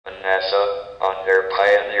NASA on their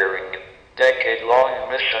pioneering, decade-long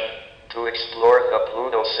mission to explore the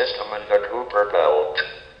Pluto system and the Kuiper Belt.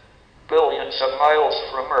 Billions of miles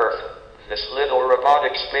from Earth, this little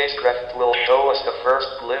robotic spacecraft will show us the first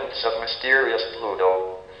glimpse of mysterious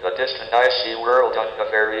Pluto, the distant icy world on the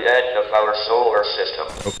very edge of our solar system.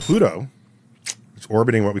 Well, Pluto is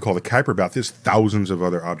orbiting what we call the Kuiper Belt. There's thousands of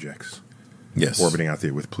other objects orbiting out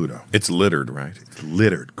there with Pluto. It's littered, right? It's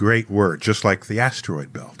littered. Great word. Just like the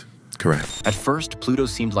asteroid belt. Correct. At first, Pluto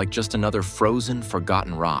seemed like just another frozen,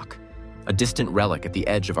 forgotten rock, a distant relic at the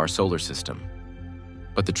edge of our solar system.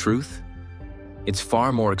 But the truth? It's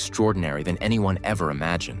far more extraordinary than anyone ever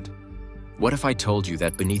imagined. What if I told you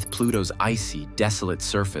that beneath Pluto's icy, desolate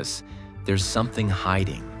surface, there's something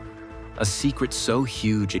hiding? A secret so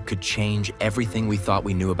huge it could change everything we thought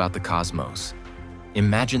we knew about the cosmos.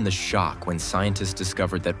 Imagine the shock when scientists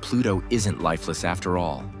discovered that Pluto isn't lifeless after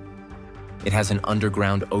all. It has an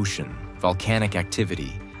underground ocean, volcanic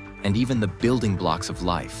activity, and even the building blocks of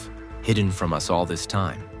life, hidden from us all this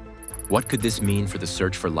time. What could this mean for the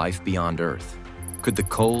search for life beyond Earth? Could the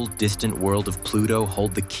cold, distant world of Pluto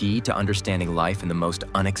hold the key to understanding life in the most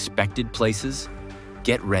unexpected places?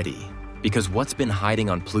 Get ready, because what's been hiding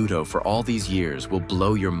on Pluto for all these years will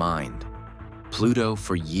blow your mind. Pluto,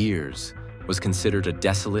 for years, was considered a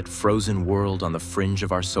desolate, frozen world on the fringe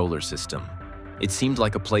of our solar system. It seemed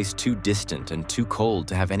like a place too distant and too cold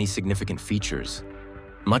to have any significant features,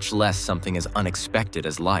 much less something as unexpected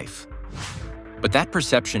as life. But that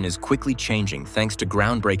perception is quickly changing thanks to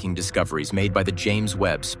groundbreaking discoveries made by the James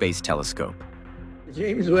Webb Space Telescope. The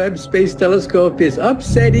James Webb Space Telescope is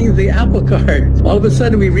upsetting the apple cart. All of a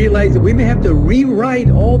sudden we realize that we may have to rewrite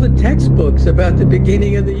all the textbooks about the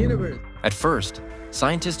beginning of the universe. At first,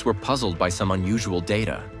 scientists were puzzled by some unusual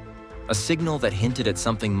data, a signal that hinted at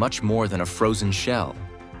something much more than a frozen shell.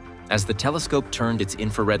 As the telescope turned its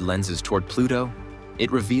infrared lenses toward Pluto,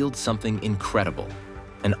 it revealed something incredible,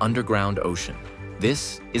 an underground ocean.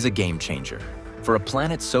 This is a game changer. For a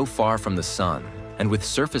planet so far from the sun, and with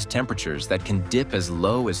surface temperatures that can dip as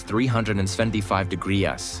low as 375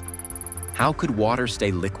 degrees, how could water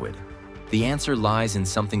stay liquid? The answer lies in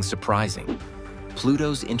something surprising: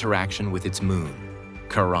 Pluto's interaction with its moon,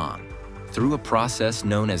 Charon. Through a process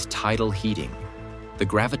known as tidal heating, the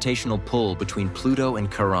gravitational pull between Pluto and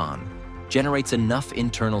Charon generates enough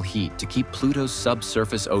internal heat to keep Pluto's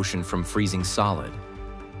subsurface ocean from freezing solid.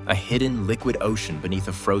 A hidden liquid ocean beneath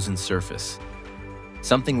a frozen surface.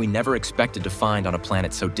 Something we never expected to find on a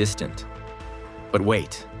planet so distant. But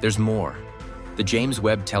wait, there's more. The James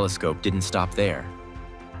Webb Telescope didn't stop there.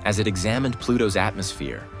 As it examined Pluto's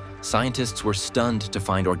atmosphere, scientists were stunned to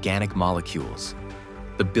find organic molecules,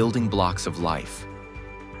 the building blocks of life.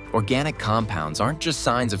 Organic compounds aren't just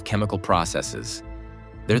signs of chemical processes.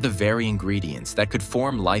 They're the very ingredients that could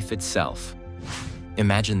form life itself.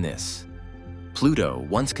 Imagine this. Pluto,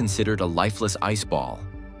 once considered a lifeless ice ball,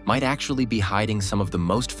 might actually be hiding some of the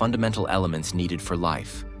most fundamental elements needed for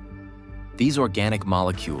life. These organic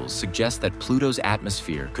molecules suggest that Pluto's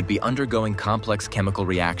atmosphere could be undergoing complex chemical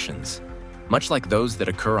reactions, much like those that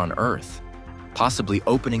occur on Earth, possibly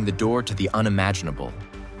opening the door to the unimaginable.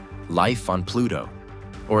 Life on Pluto,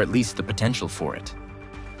 or at least the potential for it.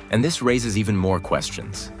 And this raises even more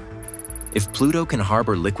questions. If Pluto can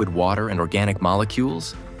harbor liquid water and organic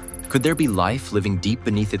molecules, could there be life living deep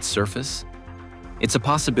beneath its surface? It's a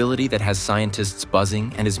possibility that has scientists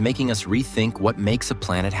buzzing and is making us rethink what makes a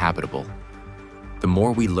planet habitable. The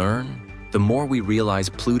more we learn, the more we realize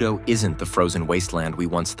Pluto isn't the frozen wasteland we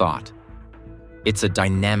once thought. It's a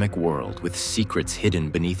dynamic world with secrets hidden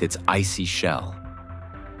beneath its icy shell.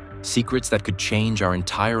 Secrets that could change our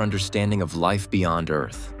entire understanding of life beyond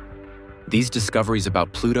Earth. These discoveries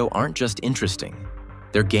about Pluto aren't just interesting,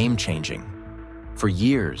 they're game-changing. For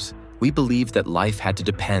years, we believed that life had to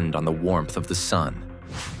depend on the warmth of the sun.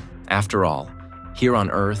 After all, here on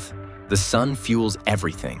Earth, the sun fuels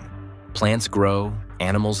everything. Plants grow,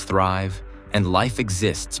 animals thrive, and life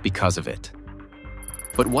exists because of it.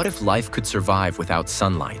 But what if life could survive without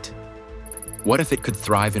sunlight? What if it could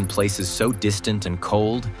thrive in places so distant and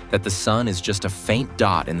cold that the sun is just a faint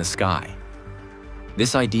dot in the sky?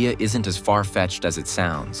 This idea isn't as far-fetched as it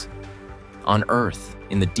sounds. On Earth,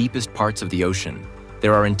 in the deepest parts of the ocean,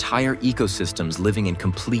 there are entire ecosystems living in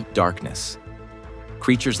complete darkness.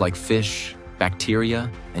 Creatures like fish, bacteria,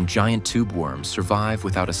 and giant tube worms survive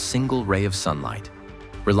without a single ray of sunlight,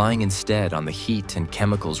 relying instead on the heat and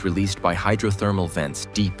chemicals released by hydrothermal vents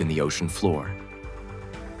deep in the ocean floor.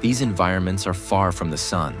 These environments are far from the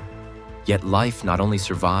sun, yet life not only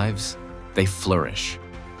survives, they flourish.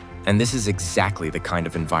 And this is exactly the kind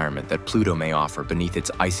of environment that Pluto may offer beneath its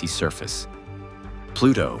icy surface.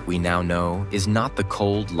 Pluto, we now know, is not the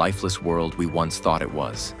cold, lifeless world we once thought it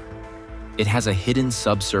was. It has a hidden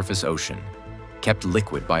subsurface ocean, kept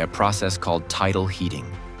liquid by a process called tidal heating.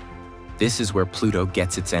 This is where Pluto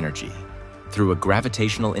gets its energy, through a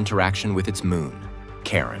gravitational interaction with its moon,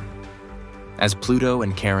 Charon. As Pluto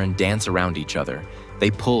and Charon dance around each other, they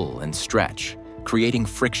pull and stretch, creating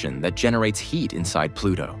friction that generates heat inside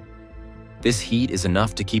Pluto. This heat is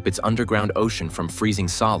enough to keep its underground ocean from freezing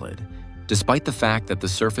solid, despite the fact that the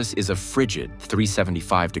surface is a frigid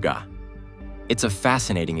 375 degrees. It's a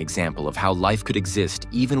fascinating example of how life could exist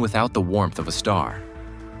even without the warmth of a star.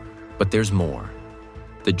 But there's more.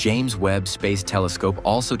 The James Webb Space Telescope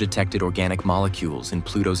also detected organic molecules in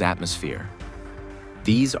Pluto's atmosphere.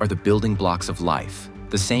 These are the building blocks of life,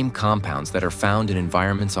 the same compounds that are found in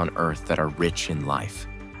environments on Earth that are rich in life.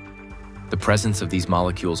 The presence of these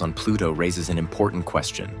molecules on Pluto raises an important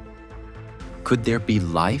question. Could there be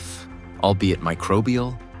life, albeit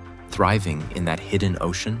microbial, thriving in that hidden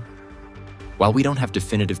ocean? While we don't have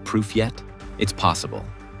definitive proof yet, it's possible.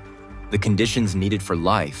 The conditions needed for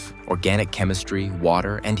life, organic chemistry,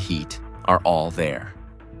 water, and heat, are all there.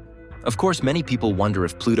 Of course, many people wonder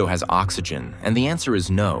if Pluto has oxygen, and the answer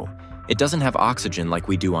is no. It doesn't have oxygen like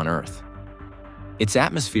we do on Earth. Its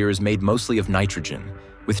atmosphere is made mostly of nitrogen,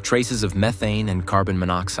 with traces of methane and carbon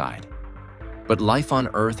monoxide. But life on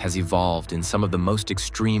Earth has evolved in some of the most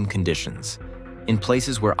extreme conditions, in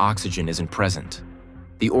places where oxygen isn't present.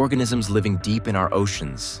 The organisms living deep in our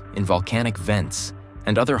oceans, in volcanic vents,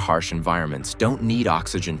 and other harsh environments don't need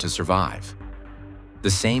oxygen to survive.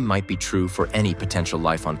 The same might be true for any potential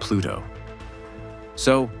life on Pluto.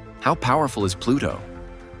 So, how powerful is Pluto?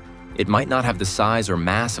 It might not have the size or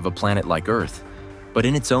mass of a planet like Earth, but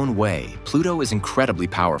in its own way, Pluto is incredibly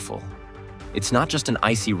powerful. It's not just an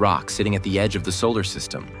icy rock sitting at the edge of the solar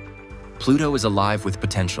system. Pluto is alive with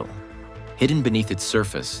potential. Hidden beneath its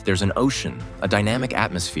surface, there's an ocean, a dynamic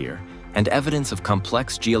atmosphere, and evidence of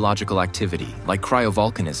complex geological activity, like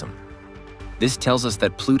cryovolcanism. This tells us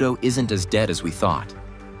that Pluto isn't as dead as we thought.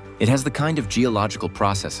 It has the kind of geological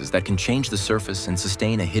processes that can change the surface and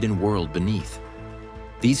sustain a hidden world beneath.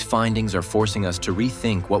 These findings are forcing us to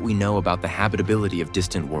rethink what we know about the habitability of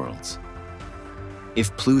distant worlds.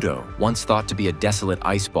 If Pluto, once thought to be a desolate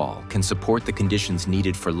ice ball, can support the conditions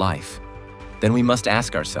needed for life, then we must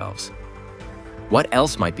ask ourselves, what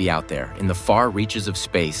else might be out there in the far reaches of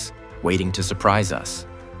space, waiting to surprise us?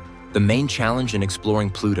 The main challenge in exploring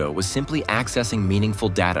Pluto was simply accessing meaningful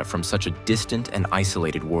data from such a distant and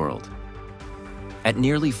isolated world. At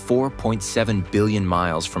nearly 4.7 billion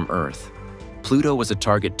miles from Earth, Pluto was a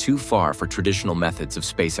target too far for traditional methods of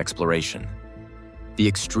space exploration. The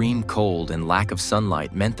extreme cold and lack of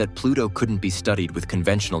sunlight meant that Pluto couldn't be studied with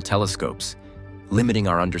conventional telescopes, limiting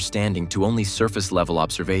our understanding to only surface-level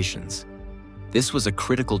observations. This was a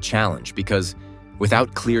critical challenge because,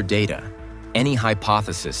 without clear data, any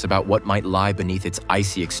hypothesis about what might lie beneath its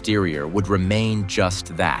icy exterior would remain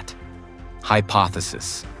just that: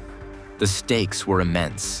 hypothesis. The stakes were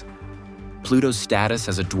immense. Pluto's status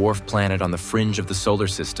as a dwarf planet on the fringe of the solar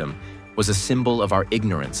system was a symbol of our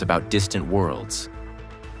ignorance about distant worlds.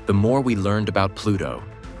 The more we learned about Pluto,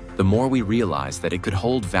 the more we realized that it could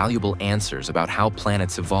hold valuable answers about how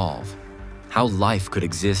planets evolve, how life could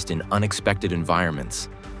exist in unexpected environments,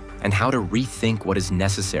 and how to rethink what is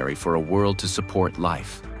necessary for a world to support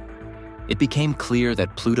life. It became clear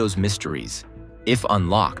that Pluto's mysteries, if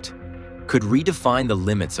unlocked, could redefine the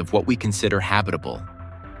limits of what we consider habitable,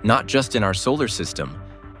 not just in our solar system,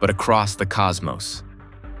 but across the cosmos.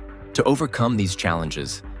 To overcome these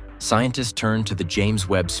challenges, scientists turned to the James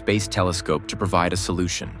Webb Space Telescope to provide a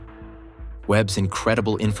solution. Webb's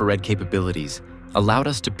incredible infrared capabilities allowed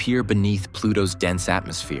us to peer beneath Pluto's dense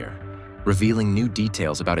atmosphere, revealing new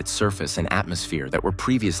details about its surface and atmosphere that were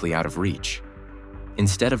previously out of reach.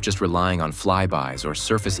 Instead of just relying on flybys or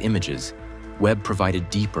surface images, Webb provided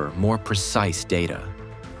deeper, more precise data,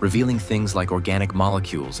 revealing things like organic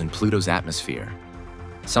molecules in Pluto's atmosphere,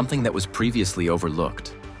 something that was previously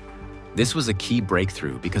overlooked. This was a key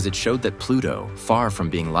breakthrough because it showed that Pluto, far from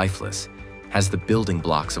being lifeless, has the building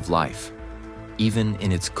blocks of life, even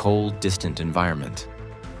in its cold, distant environment.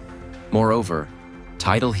 Moreover,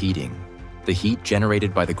 tidal heating, the heat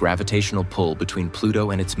generated by the gravitational pull between Pluto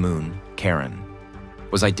and its moon, Charon,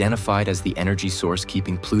 was identified as the energy source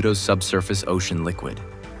keeping Pluto's subsurface ocean liquid.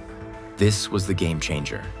 This was the game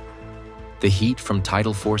changer. The heat from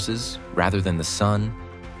tidal forces, rather than the sun,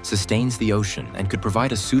 sustains the ocean and could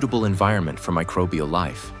provide a suitable environment for microbial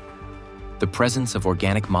life. The presence of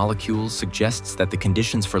organic molecules suggests that the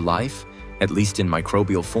conditions for life, at least in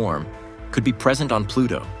microbial form, could be present on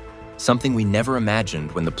Pluto, something we never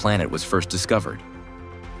imagined when the planet was first discovered.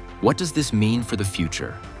 What does this mean for the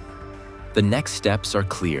future? The next steps are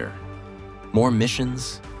clear. More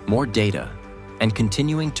missions, more data, and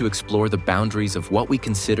continuing to explore the boundaries of what we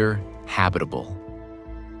consider habitable.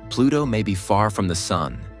 Pluto may be far from the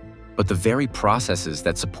Sun, but the very processes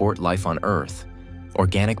that support life on Earth,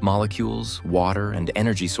 organic molecules, water, and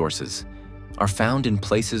energy sources, are found in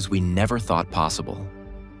places we never thought possible.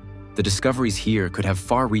 The discoveries here could have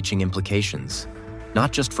far-reaching implications,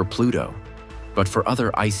 not just for Pluto, but for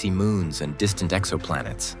other icy moons and distant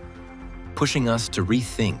exoplanets, pushing us to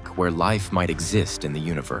rethink where life might exist in the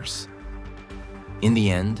universe. In the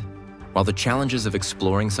end, while the challenges of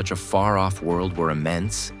exploring such a far-off world were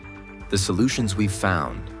immense, the solutions we've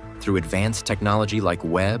found, through advanced technology like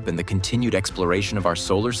Webb and the continued exploration of our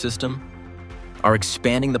solar system, are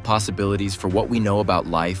expanding the possibilities for what we know about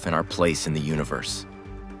life and our place in the universe.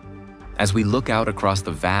 As we look out across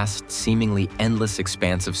the vast, seemingly endless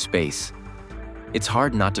expanse of space, it's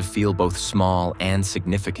hard not to feel both small and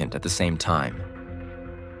significant at the same time.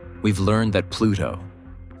 We've learned that Pluto,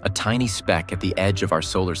 a tiny speck at the edge of our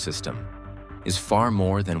solar system, is far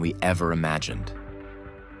more than we ever imagined.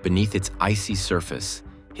 Beneath its icy surface,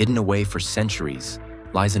 hidden away for centuries,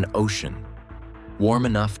 lies an ocean, warm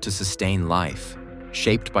enough to sustain life,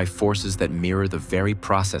 shaped by forces that mirror the very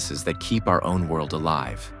processes that keep our own world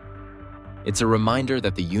alive. It's a reminder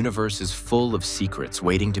that the universe is full of secrets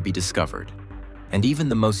waiting to be discovered, and even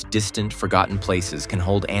the most distant, forgotten places can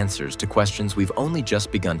hold answers to questions we've only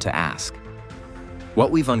just begun to ask.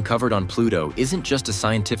 What we've uncovered on Pluto isn't just a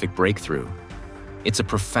scientific breakthrough. It's a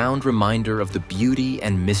profound reminder of the beauty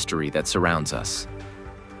and mystery that surrounds us.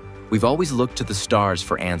 We've always looked to the stars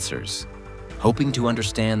for answers, hoping to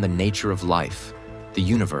understand the nature of life, the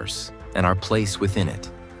universe, and our place within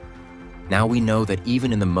it. Now we know that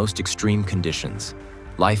even in the most extreme conditions,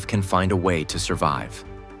 life can find a way to survive.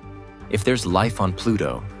 If there's life on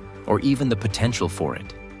Pluto, or even the potential for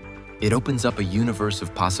it, it opens up a universe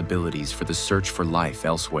of possibilities for the search for life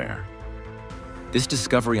elsewhere. This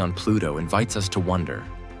discovery on Pluto invites us to wonder,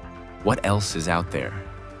 what else is out there?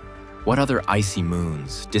 What other icy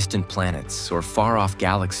moons, distant planets, or far-off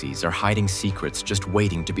galaxies are hiding secrets just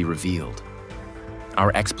waiting to be revealed?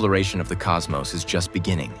 Our exploration of the cosmos is just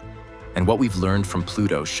beginning, and what we've learned from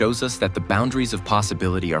Pluto shows us that the boundaries of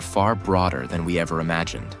possibility are far broader than we ever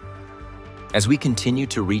imagined. As we continue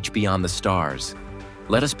to reach beyond the stars,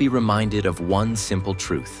 let us be reminded of one simple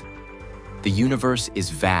truth. The universe is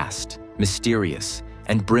vast, mysterious,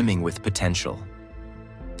 and brimming with potential.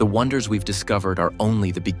 The wonders we've discovered are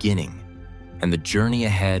only the beginning, and the journey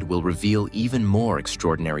ahead will reveal even more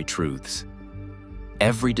extraordinary truths.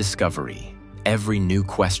 Every discovery, every new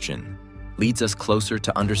question, leads us closer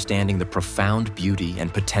to understanding the profound beauty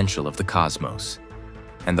and potential of the cosmos,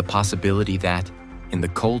 and the possibility that, in the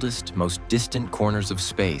coldest, most distant corners of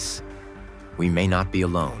space, we may not be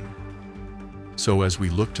alone. So as we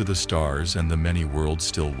look to the stars and the many worlds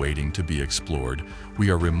still waiting to be explored, we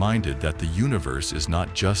are reminded that the universe is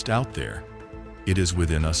not just out there, it is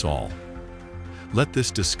within us all. Let this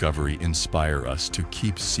discovery inspire us to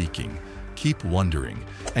keep seeking, keep wondering,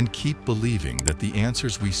 and keep believing that the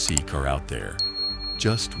answers we seek are out there,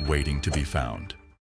 just waiting to be found.